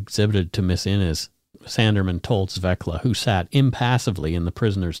that you exhibited to Miss Innes," Sanderman told Svekla, who sat impassively in the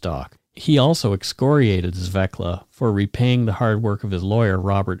prisoner's dock. He also excoriated Svekla for repaying the hard work of his lawyer,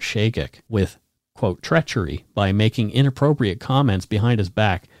 Robert Shagik, with, quote, "treachery by making inappropriate comments behind his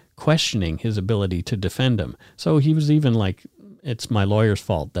back, questioning his ability to defend him." So he was even like, it's my lawyer's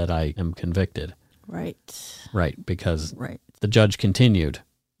fault that I am convicted. Right. Right, because Right. the judge continued,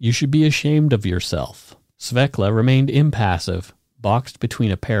 "You should be ashamed of yourself." Svekla remained impassive, boxed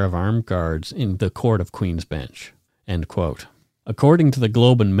between a pair of armed guards in the Court of Queen's Bench, end quote. According to the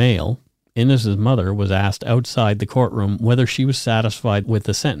Globe and Mail, Innes' mother was asked outside the courtroom whether she was satisfied with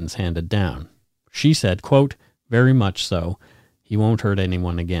the sentence handed down. She said, quote, "Very much so. He won't hurt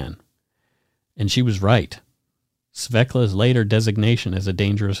anyone again." And she was right. Svekla's later designation as a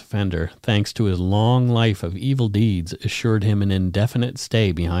dangerous offender, thanks to his long life of evil deeds, assured him an indefinite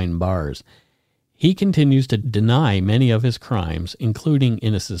stay behind bars. He continues to deny many of his crimes, including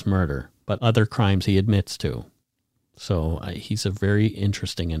Innes' murder, but other crimes he admits to. So he's a very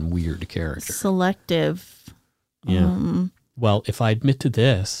interesting and weird character. Selective. Yeah. Well, if I admit to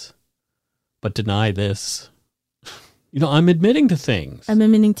this, but deny this, I'm admitting to things. I'm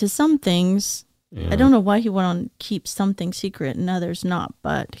admitting to some things. Yeah. I don't know why he want to keep something secret and others not,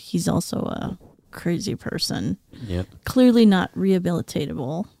 but he's also a crazy person. Yep. Clearly not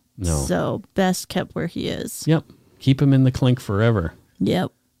rehabilitatable. No. So best kept where he is. Yep. Keep him in the clink forever.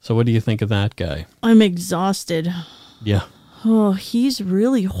 Yep. So what do you think of that guy? I'm exhausted. Yeah. Oh, he's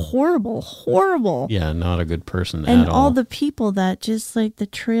really horrible. Yeah, not a good person And at all. all the people that just like the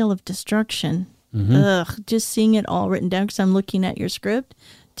trail of destruction. Ugh, just seeing it all written down because I'm looking at your script.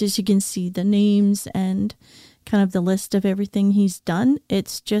 Just you can see the names and kind of the list of everything he's done.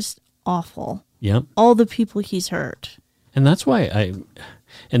 It's just awful. Yep. All the people he's hurt. And that's why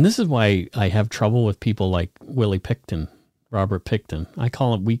this is why I have trouble with people like Willie Picton, Robert Picton.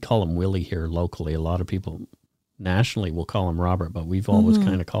 We call him Willie here locally. A lot of people nationally will call him Robert, but we've always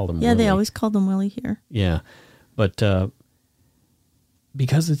kind of called him Willie. Yeah, they always called him Willie here. Yeah. But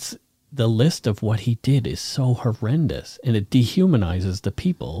because it's the list of what he did is so horrendous and it dehumanizes the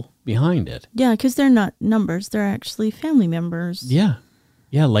people behind it. Yeah, because they're not numbers. They're actually family members. Yeah.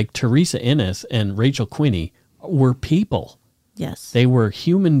 Yeah, like Teresa Innes and Rachel Quinney were people. Yes. They were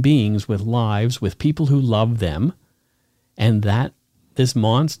human beings with lives, with people who loved them. And this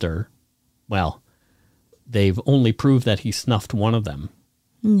monster, well, they've only proved that he snuffed one of them.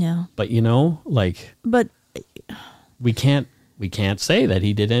 Yeah. But But we can't say that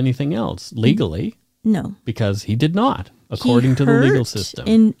he did anything else legally no. because he did not, according to the legal system.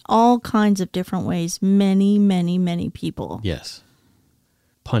 In all kinds of different ways, many, many, many people. Yes.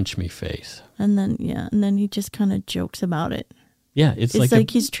 Punch me face. And then he just kind of jokes about it. Yeah, it's like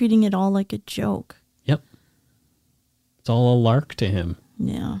he's treating it all like a joke. Yep. It's all a lark to him.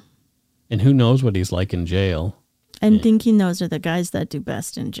 Yeah. And who knows what he's like in jail. I'm thinking those are the guys that do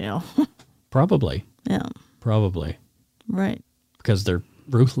best in jail. Probably. Yeah. Probably. Right. Because they're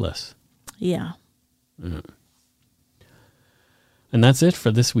ruthless. Yeah. And that's it for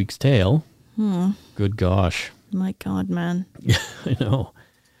this week's tale. Good gosh. My God, man. I know.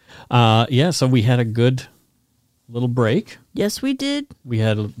 So we had a good little break. Yes, we did. We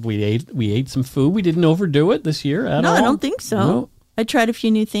ate some food. We didn't overdo it this year at all. No, I don't think so. No. I tried a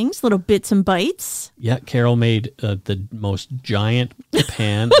few new things, little bits and bites. Yeah, Carol made the most giant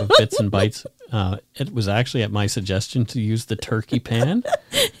pan of bits and bites. It was actually at my suggestion to use the turkey pan.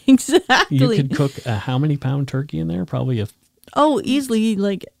 Exactly. You could cook a how many pound turkey in there? Probably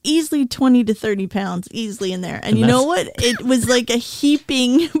easily 20 to 30 pounds easily in there. And you know what? It was like a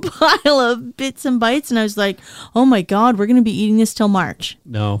heaping pile of bits and bites. And I was like, oh my God, we're going to be eating this till March.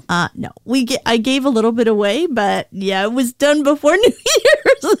 No. No. I gave a little bit away, but yeah, it was done before New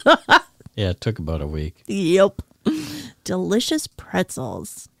Year's. Yeah, it took about a week. Yep. Delicious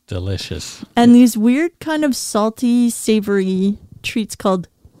pretzels. Delicious. And these weird kind of salty, savory treats called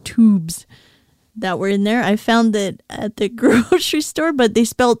tubes that were in there. I found that at the grocery store, but they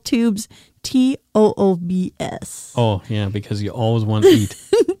spelled tubes Toobs. Oh, yeah, because you always want to eat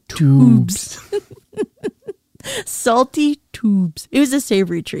tubes. Salty tubes. It was a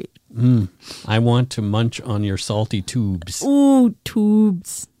savory treat. I want to munch on your salty tubes. Ooh,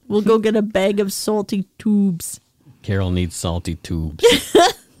 tubes. We'll go get a bag of salty tubes. Carol needs salty tubes.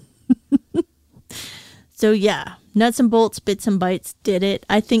 So yeah, nuts and bolts, bits and bites did it.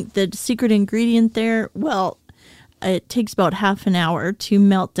 I think the secret ingredient there, well, it takes about half an hour to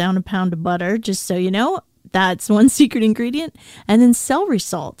melt down a pound of butter, just so you know. That's one secret ingredient. And then celery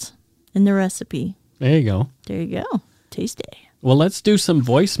salt in the recipe. There you go. There you go. Tasty. Well, let's do some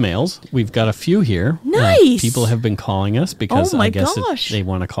voicemails. We've got a few here. Nice. People have been calling us because Oh my I guess gosh. they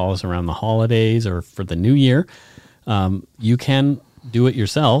want to call us around the holidays or for the new year. You can do it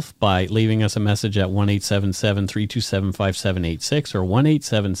yourself by leaving us a message at 1-877-327-5786 or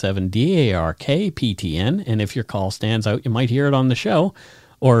 1-877-DARK-PTN. And if your call stands out, you might hear it on the show,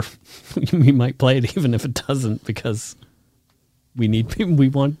 or we might play it even if it doesn't, because we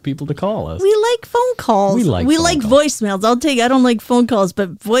want people to call us. We like phone calls. We like phone calls. voicemails. I don't like phone calls,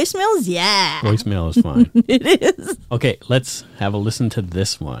 but voicemails, yeah. Voicemail is fine. It is. Okay, let's have a listen to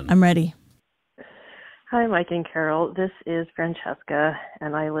this one. I'm ready. Hi, Mike and Carol. This is Francesca,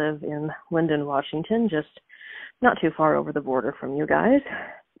 and I live in Linden, Washington, just not too far over the border from you guys.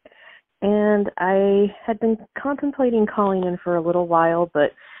 And I had been contemplating calling in for a little while,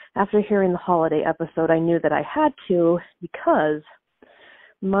 but after hearing the holiday episode, I knew that I had to because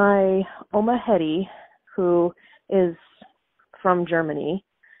my Oma Hetty, who is from Germany,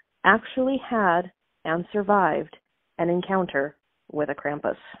 actually had and survived an encounter with a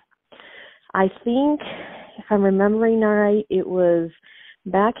Krampus. I think, if I'm remembering right, it was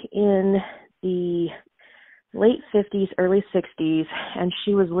back in the late 50s, early 60s, and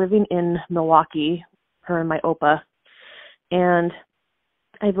she was living in Milwaukee, her and my Opa. And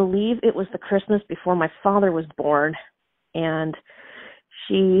I believe it was the Christmas before my father was born, and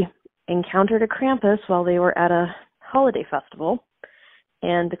she encountered a Krampus while they were at a holiday festival,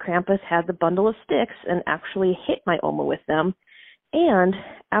 and the Krampus had the bundle of sticks and actually hit my Oma with them, and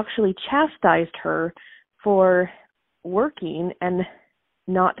actually chastised her for working and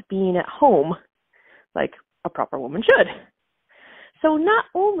not being at home like a proper woman should. So not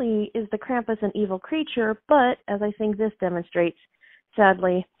only is the Krampus an evil creature, but as I think this demonstrates,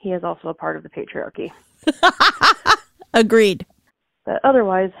 sadly, he is also a part of the patriarchy. Agreed. But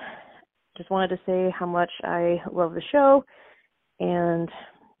otherwise, just wanted to say how much I love the show, and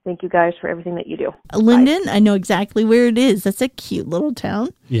thank you guys for everything that you do. Linden, I know exactly where it is. That's a cute little town.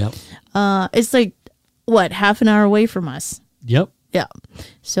 Yep. It's like, what, half an hour away from us? Yep. Yeah.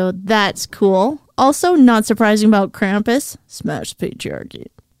 So that's cool. Also, not surprising about Krampus, smash patriarchy.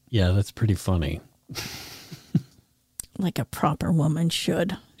 Yeah, that's pretty funny. Like a proper woman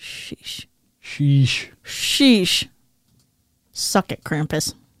should. Sheesh. Sheesh. Sheesh. Suck it,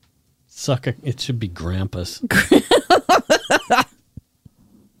 Krampus. Suck it. It should be Grampus.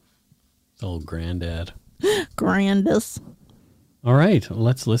 Old granddad. Grandus. All right,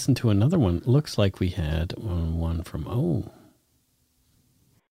 let's listen to another one. Looks like we had one from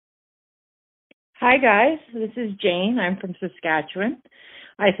Hi, guys. This is Jane. I'm from Saskatchewan.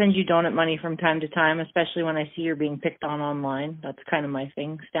 I send you donut money from time to time, especially when I see you're being picked on online. That's kind of my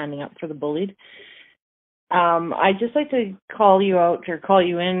thing, standing up for the bullied. I'd just like to call you out or call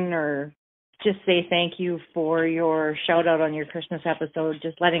you in or just say thank you for your shout out on your Christmas episode,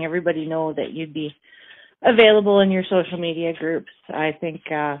 just letting everybody know that you'd be available in your social media groups. I think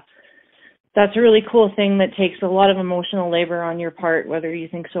that's a really cool thing that takes a lot of emotional labor on your part, whether you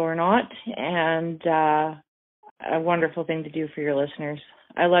think so or not, and a wonderful thing to do for your listeners.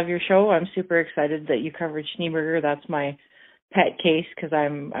 I love your show. I'm super excited that you covered Schneeberger. That's my pet case because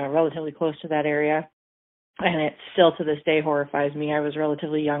I'm relatively close to that area. And it still to this day horrifies me. I was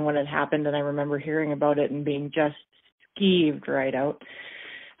relatively young when it happened, and I remember hearing about it and being just skeeved right out.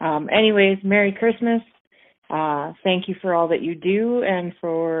 Anyways, Merry Christmas. Thank you for all that you do and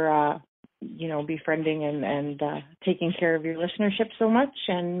for, befriending and taking care of your listenership so much.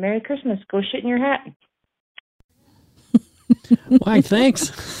 And Merry Christmas. Go shit in your hat. Why, thanks.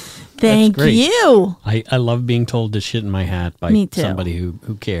 Thank you. I love being told to shit in my hat by somebody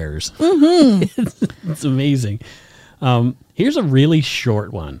who cares. Mm-hmm. It's amazing. Here's a really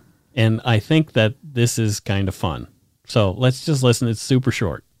short one, and I think that this is kind of fun. So let's just listen. It's super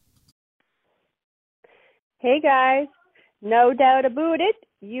short. Hey, guys. No doubt about it.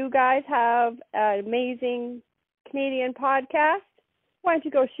 You guys have an amazing Canadian podcast. Why don't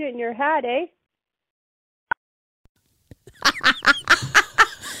you go shit in your hat, eh?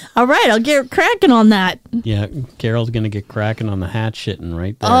 All right, I'll get cracking on that. Yeah, Carol's going to get cracking on the hat shitting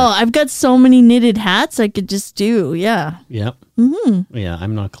right there. Oh, I've got so many knitted hats I could just do. Yeah. Yep. Mm-hmm. Yeah,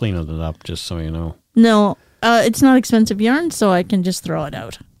 I'm not cleaning it up, just so you know. No, it's not expensive yarn, so I can just throw it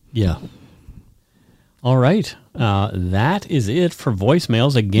out. Yeah. All right. That is it for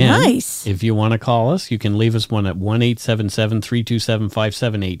voicemails. Again, nice. If you want to call us, you can leave us one at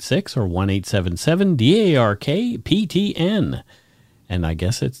 1-877-327-5786 or 1-877-DARK-PTN. And I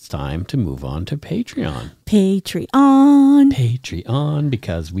guess it's time to move on to Patreon. Patreon,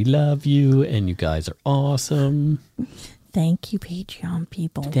 because we love you and you guys are awesome. Thank you, Patreon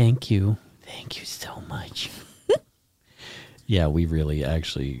people. Thank you. Thank you so much. Yeah, we really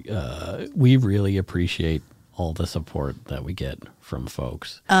appreciate all the support that we get from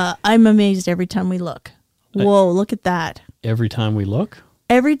folks. I'm amazed every time we look. Whoa, look at that. Every time we look?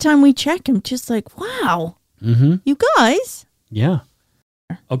 Every time we check, I'm just like, wow. Mm-hmm. You guys. Yeah.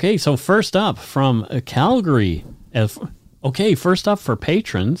 Okay, so first up from Calgary. First up for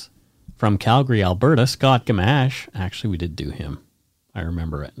patrons from Calgary, Alberta, Scott Gamache. Actually, we did do him. I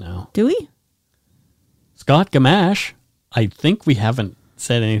remember it now. Do we? Scott Gamache. I think we haven't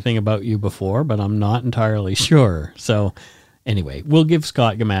said anything about you before, but I'm not entirely sure. So anyway, we'll give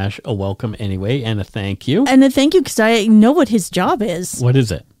Scott Gamache a welcome anyway and a thank you. And a thank you because I know what his job is. What is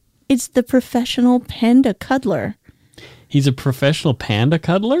it? It's the professional panda cuddler. He's a professional panda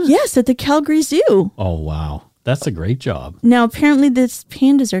cuddler? Yes, at the Calgary Zoo. Oh, wow. That's a great job. Now, apparently these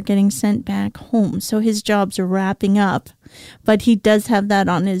pandas are getting sent back home, so his job's are wrapping up. But he does have that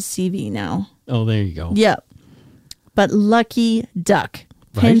on his CV now. Oh, there you go. Yep. But lucky duck.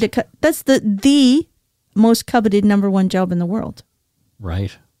 Right? That's the most coveted #1 job in the world.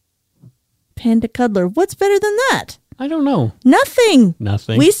 Right. Panda cuddler. What's better than that? I don't know. Nothing.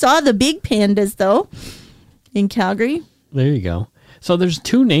 We saw the big pandas, though, in Calgary. There you go. So there's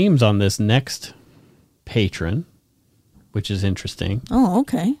 2 names on this next patron, which is interesting. Oh,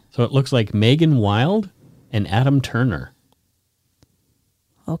 okay. So it looks like Megan Wild and Adam Turner.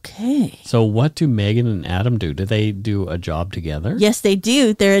 Okay. So what do Megan and Adam do? Do they do a job together? Yes, they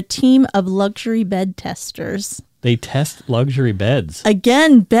do. They're a team of luxury bed testers. They test luxury beds.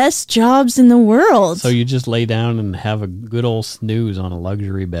 Again, best jobs in the world. So you just lay down and have a good old snooze on a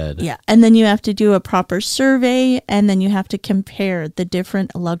luxury bed. Yeah, and then you have to do a proper survey, and then you have to compare the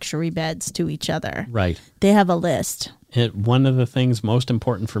different luxury beds to each other. Right. They have a list. One of the things most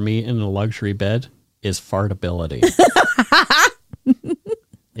important for me in a luxury bed is fartability.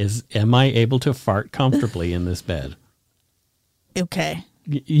 Am I able to fart comfortably in this bed? Okay.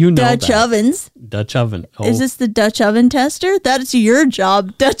 You know Dutch that. ovens. Dutch oven. Oh, Is this the Dutch oven tester? That's your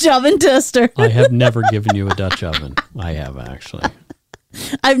job, Dutch oven tester. I have never given you a Dutch oven. I have, actually.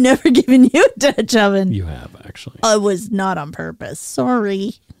 I've never given you a Dutch oven. You have, actually. I was not on purpose.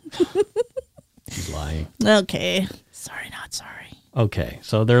 Sorry. He's lying. Okay. Sorry, not sorry. Okay,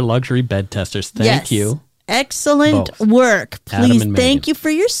 so they're luxury bed testers. Thank you. Excellent Both. work. Adam Please, and thank Megan. you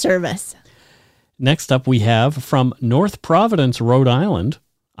for your service. Next up, we have from North Providence, Rhode Island.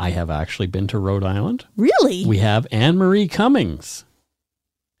 I have actually been to Rhode Island. Really? We have Anne-Marie Cummings.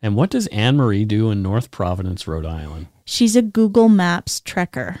 And what does Anne-Marie do in North Providence, Rhode Island? She's a Google Maps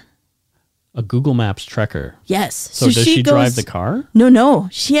trekker. A Google Maps trekker. Yes. So does she drive the car? No.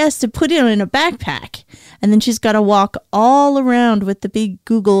 She has to put it in a backpack. And then she's got to walk all around with the big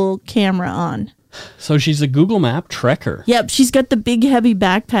Google camera on. So she's a Google Map trekker. Yep. She's got the big heavy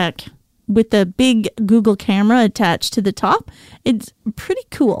backpack with the big Google camera attached to the top. It's pretty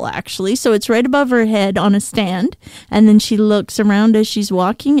cool, actually. So it's right above her head on a stand. And then she looks around as she's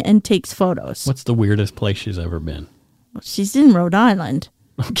walking and takes photos. What's the weirdest place she's ever been? She's in Rhode Island.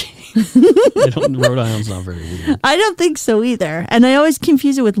 Okay. Rhode Island's not very weird. I don't think so either. And I always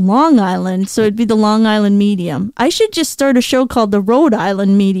confuse it with Long Island, so it'd be the Long Island Medium. I should just start a show called the Rhode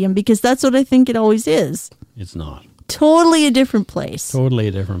Island Medium because that's what I think it always is. It's not. Totally a different place. Totally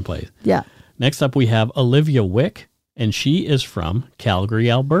a different place. Yeah. Next up, we have Olivia Wick, and she is from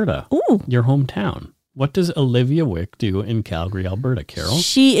Calgary, Alberta. Ooh. Your hometown. What does Olivia Wick do in Calgary, Alberta, Carol?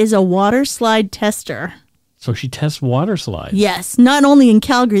 She is a water slide tester. So she tests water slides. Yes. Not only in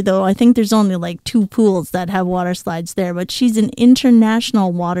Calgary, though. I think there's only like 2 pools that have water slides there, but she's an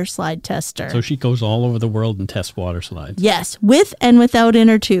international water slide tester. So she goes all over the world and tests water slides. Yes. With and without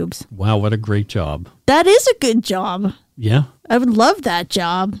inner tubes. Wow, what a great job. That is a good job. Yeah. I would love that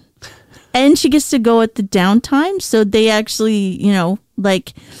job. And she gets to go at the downtime. So they actually,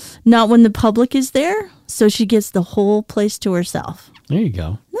 like not when the public is there. So she gets the whole place to herself. There you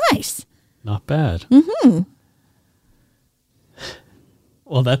go. Nice. Not bad. Mm-hmm.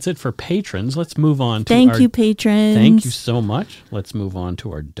 Well, that's it for patrons. Let's move on to Thank you, patrons. Thank you so much. Let's move on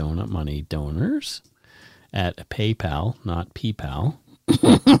to our Donut Money donors at PayPal, not PayPal,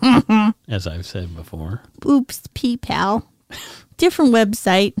 as I've said before. Oops, PayPal. Different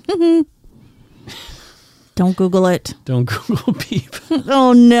website. Don't Google it. Don't Google Peep.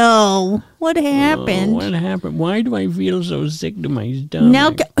 Oh, no. What happened? What happened? Why do I feel so sick to my stomach?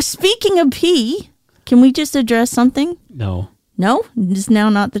 Now, speaking of pee, can we just address something? No. No? Is now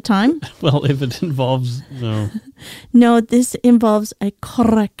not the time? Well, if it involves... No. No, this involves a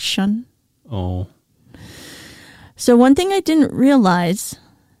correction. Oh. So one thing I didn't realize,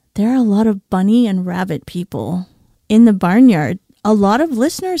 there are a lot of bunny and rabbit people in the barnyard. A lot of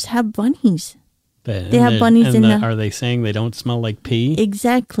listeners have bunnies. They have bunnies in the... Are they saying they don't smell like pee?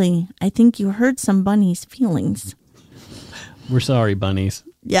 Exactly. I think you hurt some bunnies' feelings. We're sorry, bunnies.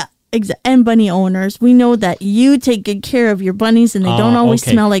 Yeah, and bunny owners. We know that you take good care of your bunnies and they don't always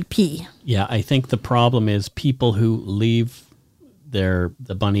smell like pee. Yeah, I think the problem is people who leave the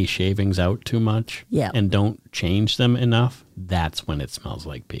bunny shavings out too much and don't change them enough. That's when it smells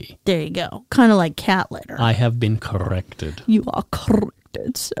like pee. There you go. Kind of like cat litter. I have been corrected. You are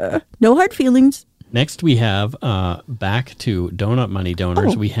corrected, sir. No hard feelings. Next, we have, back to Donut Money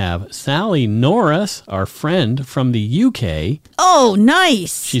donors, we have Sally Norris, our friend from the UK. Oh,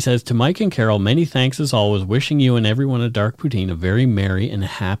 nice. She says, to Mike and Carol, many thanks as always, wishing you and everyone at Dark Poutine a very merry and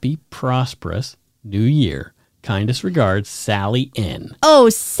happy, prosperous new year. Kindest regards, Sally N. Oh,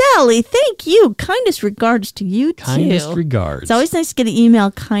 Sally, thank you. Kindest regards to you, too. Kindest regards. It's always nice to get an email,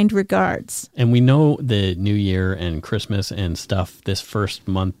 kind regards. And we know the New Year and Christmas and stuff, this first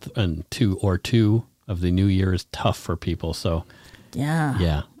month and two of the New Year is tough for people. So,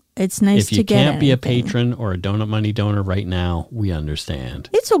 yeah. It's nice to get If you can't be a anything. patron or a Donut Money donor right now, we understand.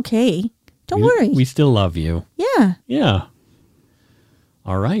 It's okay. Don't worry. We still love you. Yeah. Yeah.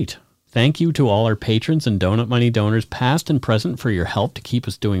 All right. Thank you to all our patrons and Donut Money donors, past and present, for your help to keep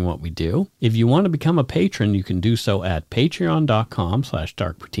us doing what we do. If you want to become a patron, you can do so at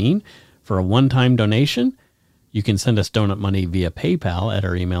patreon.com/darkpoutine. For a one-time donation, you can send us donut money via PayPal at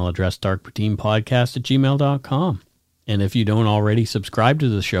our email address, darkpoutinepodcast@gmail.com. And if you don't already subscribe to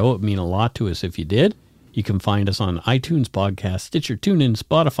the show, it would mean a lot to us if you did. You can find us on iTunes Podcast, Stitcher, TuneIn,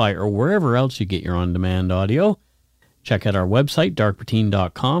 Spotify, or wherever else you get your on-demand audio. Check out our website,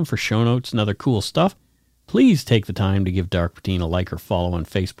 darkpoutine.com, for show notes and other cool stuff. Please take the time to give Dark Poutine a like or follow on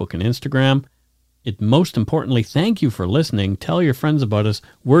Facebook and Instagram. Most importantly, thank you for listening. Tell your friends about us.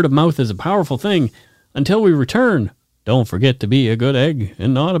 Word of mouth is a powerful thing. Until we return, don't forget to be a good egg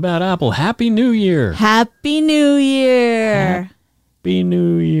and not a bad apple. Happy New Year. Happy New Year. Happy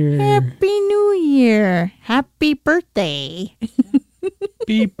New Year. Happy New Year. Happy birthday.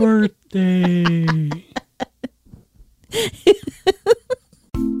 Happy birthday.